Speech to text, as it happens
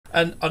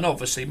and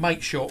obviously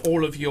make sure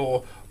all of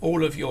your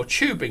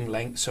tubing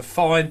lengths are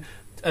fine,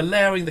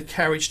 allowing the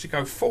carriage to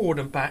go forward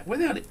and back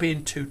without it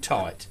being too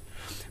tight.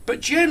 But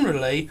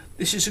generally,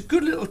 this is a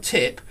good little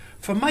tip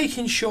for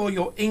making sure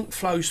your ink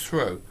flows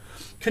through.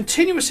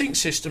 Continuous ink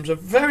systems are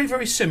very,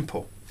 very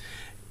simple.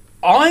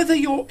 Either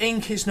your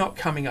ink is not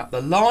coming up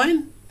the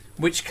line, in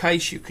which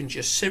case you can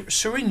just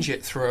syringe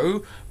it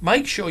through,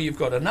 make sure you've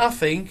got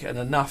enough ink and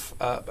enough,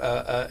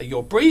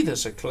 your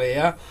breathers are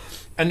clear,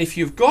 and if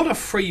you've got a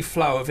free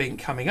flow of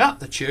ink coming up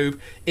the tube,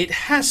 it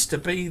has to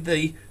be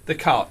the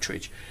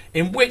cartridge,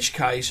 in which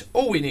case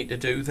all we need to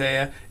do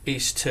there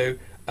is to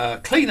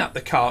clean up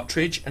the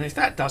cartridge, and if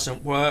that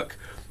doesn't work,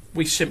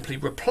 we simply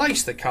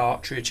replace the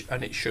cartridge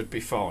and it should be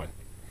fine.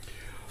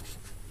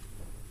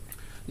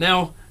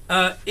 Now,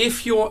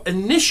 if your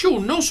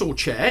initial nozzle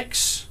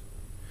checks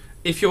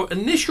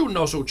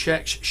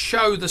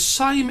show the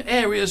same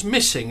areas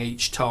missing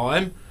each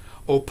time,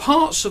 or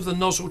parts of the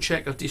nozzle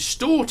check are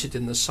distorted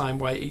in the same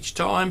way each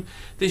time,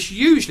 this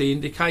usually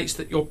indicates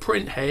that your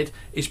print head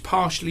is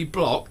partially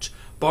blocked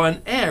by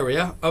an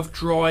area of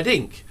dried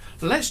ink.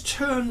 Let's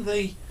turn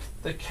the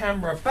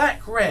camera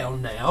back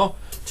round now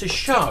to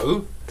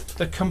show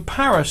the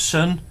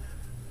comparison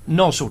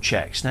nozzle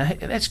checks. Now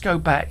let's go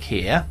back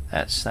here.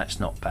 That's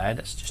not bad.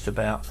 That's just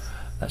about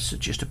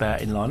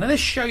in line. Now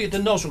let's show you the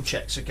nozzle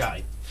checks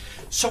again.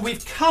 So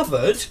we've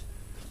covered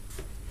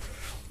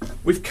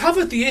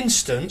the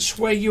instance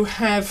where you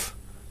have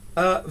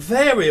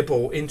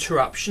variable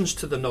interruptions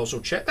to the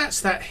nozzle check.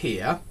 That's that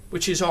here,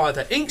 which is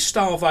either ink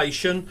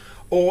starvation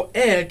or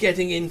air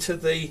getting into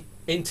the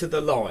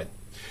line.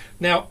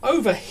 Now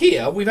over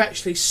here we've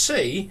actually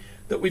see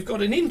that we've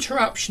got an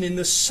interruption in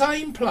the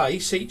same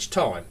place each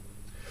time.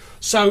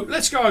 So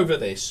let's go over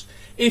this.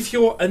 If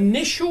your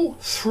initial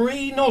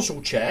 3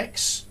 nozzle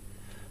checks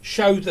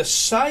show the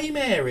same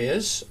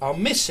areas are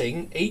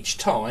missing each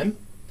time,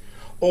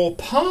 or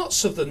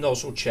parts of the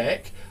nozzle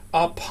check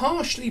are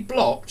partially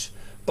blocked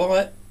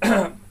by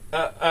or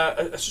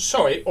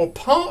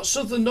parts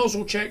of the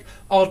nozzle check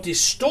are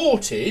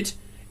distorted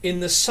in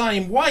the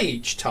same way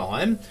each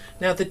time.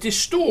 Now the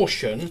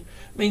distortion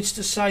means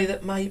to say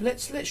that, maybe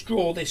let's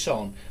draw this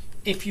on.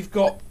 If you've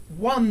got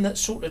one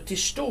that's sort of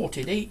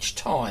distorted each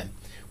time,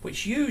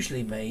 which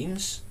usually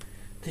means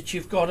that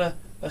you've got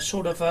a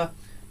sort of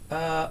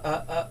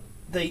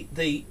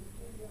the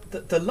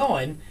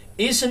line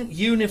isn't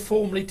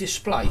uniformly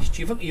displaced.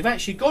 You've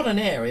actually got an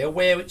area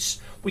where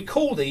we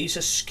call these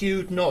a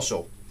skewed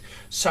nozzle.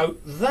 So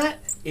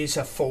that is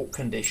a fault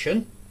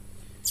condition,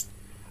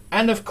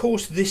 and of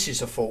course this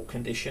is a fault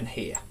condition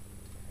here,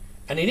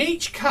 and in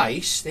each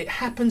case it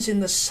happens in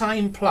the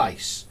same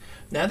place.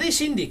 Now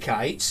this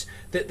indicates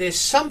that there's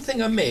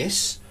something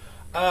amiss,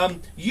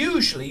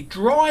 usually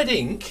dried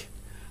ink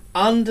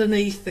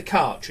underneath the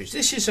cartridge.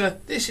 This is an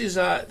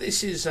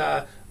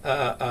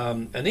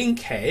ink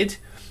head,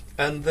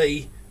 and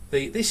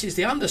this is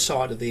the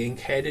underside of the ink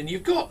head, and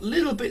you've got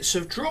little bits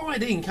of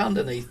dried ink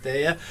underneath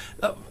there.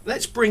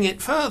 Let's bring it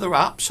further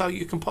up so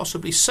you can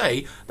possibly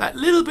see that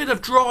little bit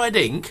of dried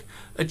ink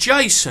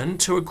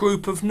adjacent to a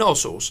group of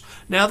nozzles.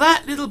 Now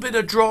that little bit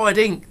of dried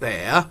ink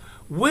there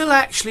will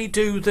actually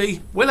do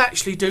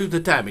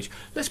the damage.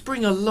 Let's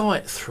bring a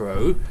light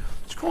through.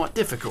 It's quite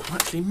difficult to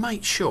actually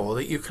make sure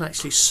that you can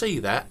actually see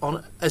that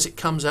as it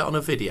comes out on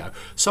a video.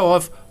 So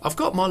I've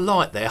got my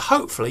light there.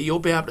 Hopefully you'll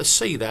be able to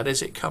see that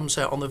as it comes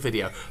out on the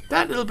video.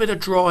 That little bit of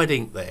dried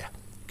ink there.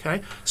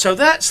 Okay, so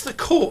that's the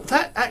core.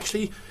 That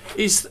actually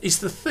is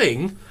the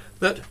thing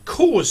that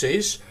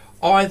causes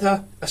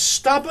either a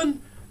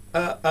stubborn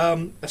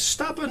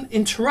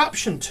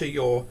interruption to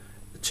your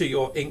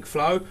ink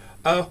flow,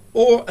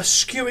 or a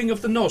skewing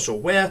of the nozzle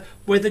where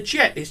the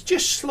jet is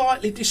just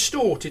slightly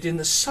distorted in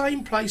the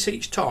same place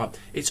each time.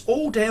 It's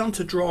all down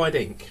to dried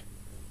ink.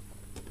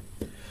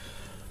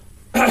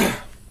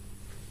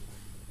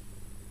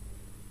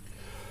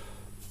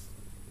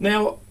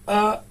 Now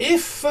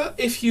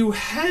if you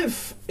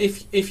have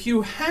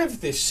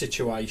this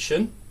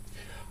situation,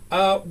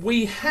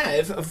 we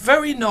have a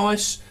very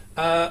nice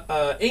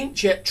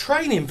inkjet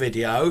training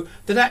video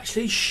that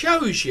actually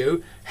shows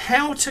you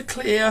how to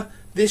clear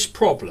this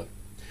problem.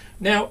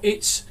 Now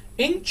it's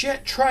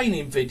inkjet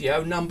training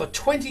video number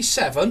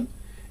 27,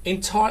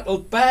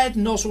 entitled Bad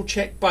Nozzle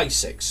Check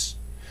Basics,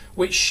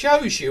 which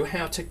shows you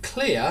how to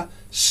clear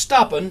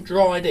stubborn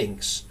dried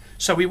inks.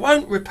 So we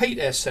won't repeat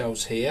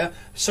ourselves here.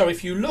 So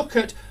if you look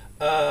at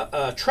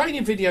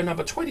training video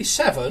number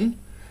 27,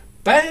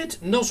 Bad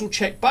Nozzle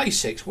Check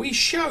Basics, we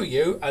show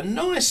you a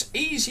nice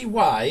easy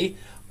way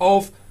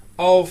of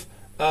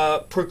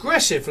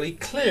progressively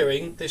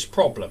clearing this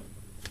problem.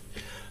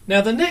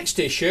 Now the next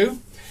issue,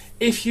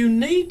 if you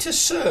need to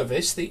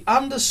service the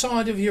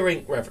underside of your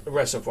ink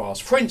reservoirs,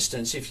 for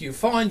instance, if you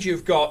find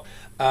you've got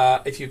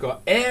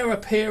air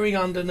appearing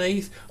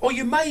underneath, or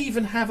you may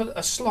even have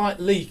a slight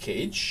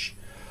leakage,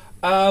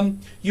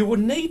 you will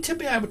need to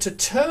be able to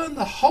turn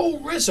the whole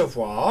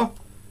reservoir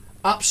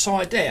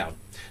upside down.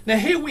 Now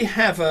here we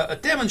have a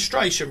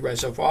demonstration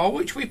reservoir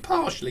which we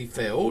partially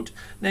filled.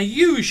 Now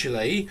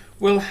usually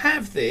we'll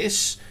have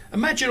this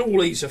imagine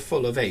all these are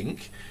full of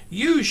ink.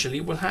 Usually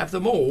we'll have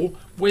them all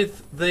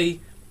with the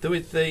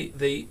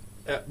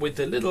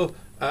little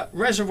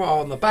reservoir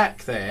on the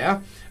back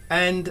there,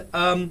 and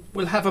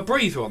we'll have a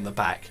breather on the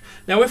back.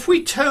 Now if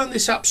we turn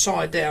this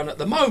upside down at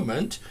the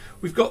moment,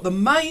 we've got the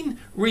main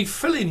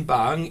refilling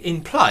bung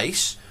in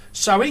place,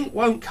 so ink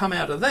won't come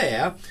out of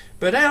there,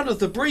 but out of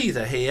the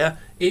breather here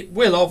it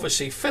will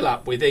obviously fill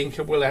up with ink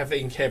and we'll have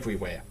ink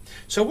everywhere.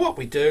 So what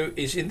we do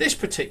is, in this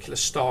particular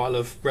style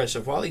of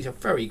reservoir, these are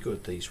very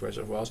good, these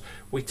reservoirs,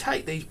 we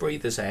take these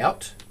breathers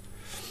out.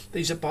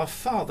 These are by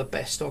far the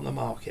best on the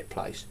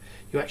marketplace.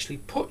 You actually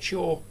put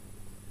your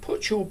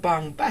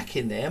bung back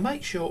in there,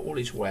 make sure all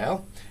is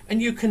well,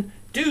 and you can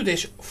do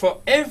this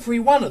for every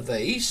one of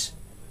these.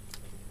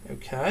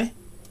 Okay,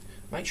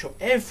 make sure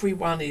every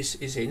one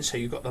is in, so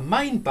you've got the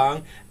main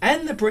bung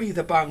and the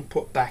breather bung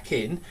put back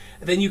in,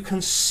 and then you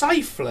can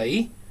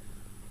safely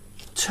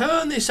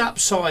turn this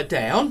upside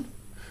down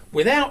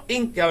without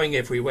ink going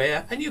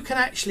everywhere, and you can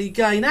actually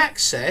gain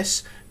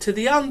access to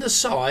the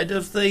underside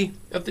of the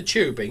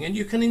tubing, and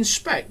you can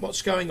inspect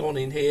what's going on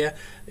in here,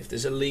 if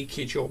there's a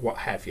leakage or what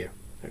have you.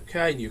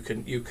 Okay, and you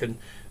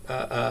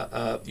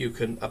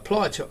can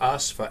apply to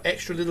us for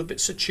extra little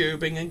bits of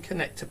tubing and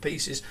connector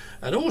pieces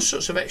and all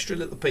sorts of extra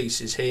little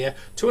pieces here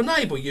to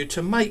enable you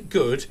to make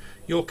good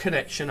your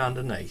connection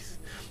underneath.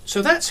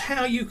 So that's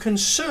how you can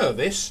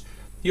service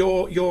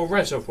your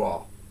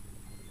reservoir.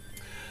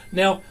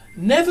 Now,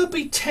 never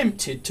be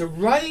tempted to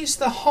raise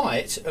the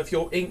height of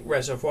your ink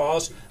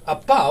reservoirs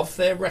above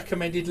their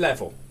recommended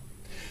level.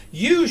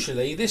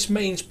 Usually this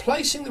means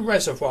placing the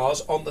reservoirs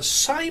on the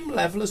same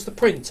level as the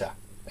printer,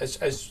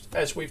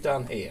 as we've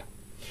done here.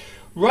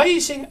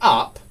 Raising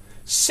up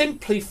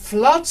simply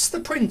floods the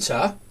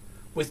printer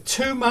with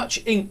too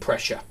much ink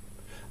pressure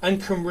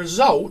and can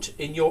result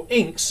in your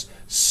inks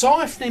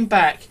siphoning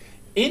back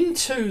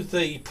into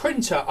the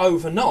printer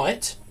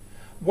overnight,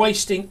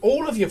 wasting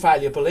all of your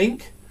valuable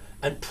ink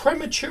and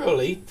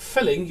prematurely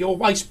filling your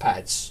waste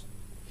pads.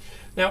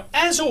 Now,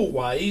 as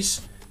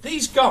always,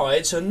 these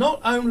guides are not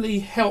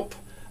only help.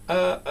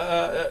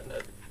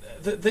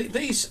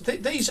 These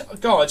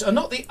guides are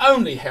not the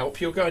only help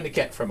you're going to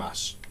get from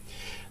us.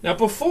 Now,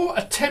 before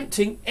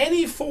attempting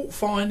any fault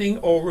finding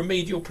or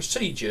remedial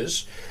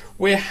procedures,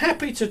 we're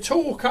happy to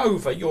talk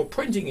over your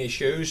printing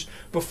issues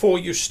before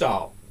you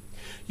start.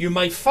 You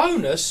may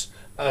phone us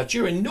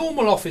during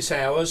normal office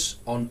hours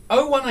on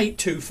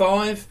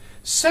 01825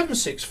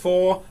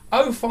 764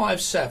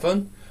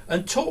 057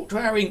 and talk to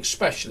our ink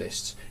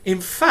specialists. In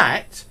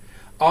fact,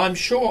 I'm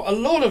sure a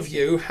lot of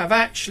you have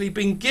actually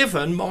been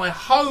given my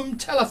home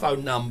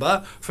telephone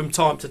number from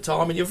time to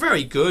time, and you're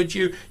very good.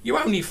 You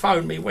only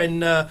phone me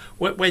when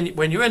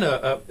you're in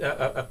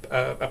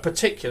a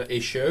particular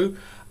issue.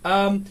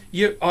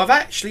 I've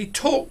actually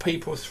talked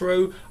people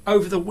through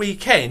over the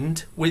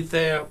weekend with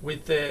their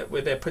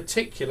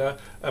particular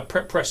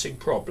pressing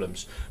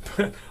problems.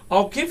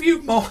 I'll give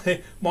you my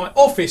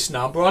office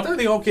number. I don't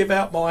think I'll give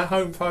out my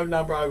home phone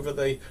number over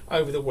the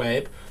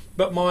web,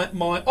 but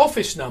my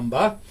office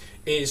number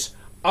is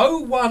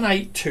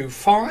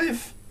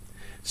 01825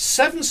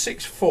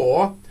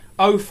 764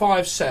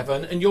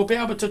 057, and you'll be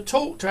able to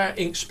talk to our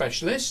ink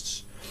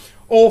specialists.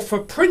 Or for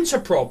printer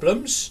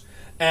problems,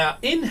 our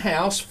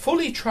in-house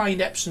fully trained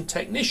Epson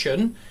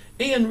technician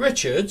Ian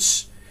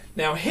Richards,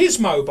 now his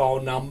mobile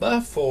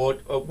number for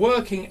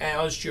working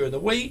hours during the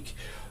week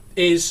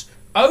is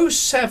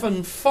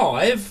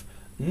 075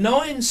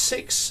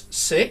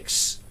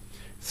 966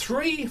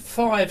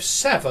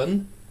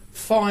 357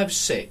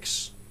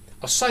 56.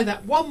 I'll say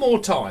that one more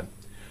time,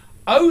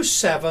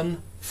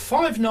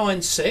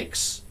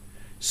 07596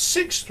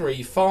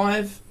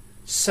 635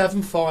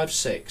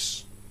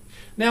 756.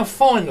 Now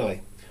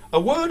finally, a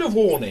word of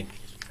warning.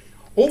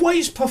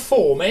 Always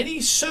perform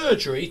any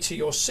surgery to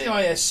your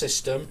CIS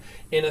system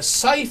in a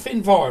safe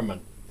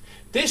environment.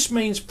 This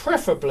means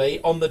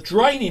preferably on the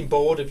draining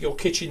board of your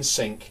kitchen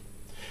sink.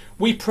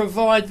 We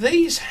provide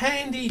these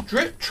handy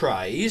drip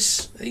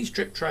trays,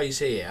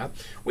 here,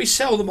 we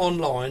sell them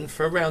online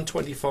for around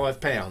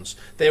 £25.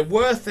 They're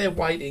worth their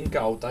weight in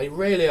gold, they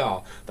really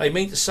are. They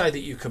mean to say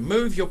that you can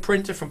move your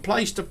printer from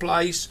place to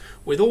place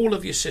with all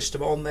of your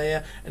system on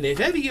there, and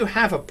if ever you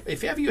have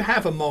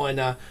a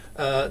minor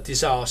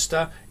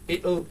disaster,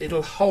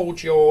 it'll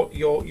hold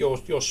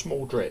your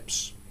small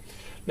drips.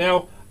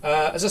 Now,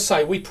 as I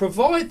say, we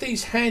provide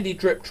these handy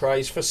drip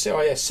trays for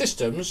CIS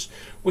systems,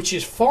 which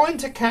is fine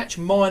to catch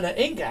minor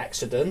ink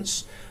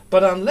accidents,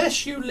 but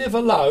unless you live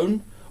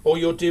alone or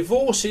your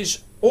divorce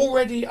is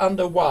already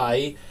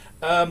underway,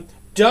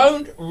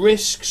 don't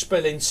risk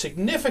spilling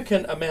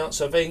significant amounts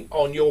of ink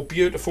on your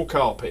beautiful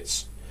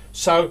carpets.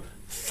 So,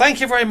 thank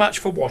you very much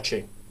for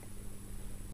watching.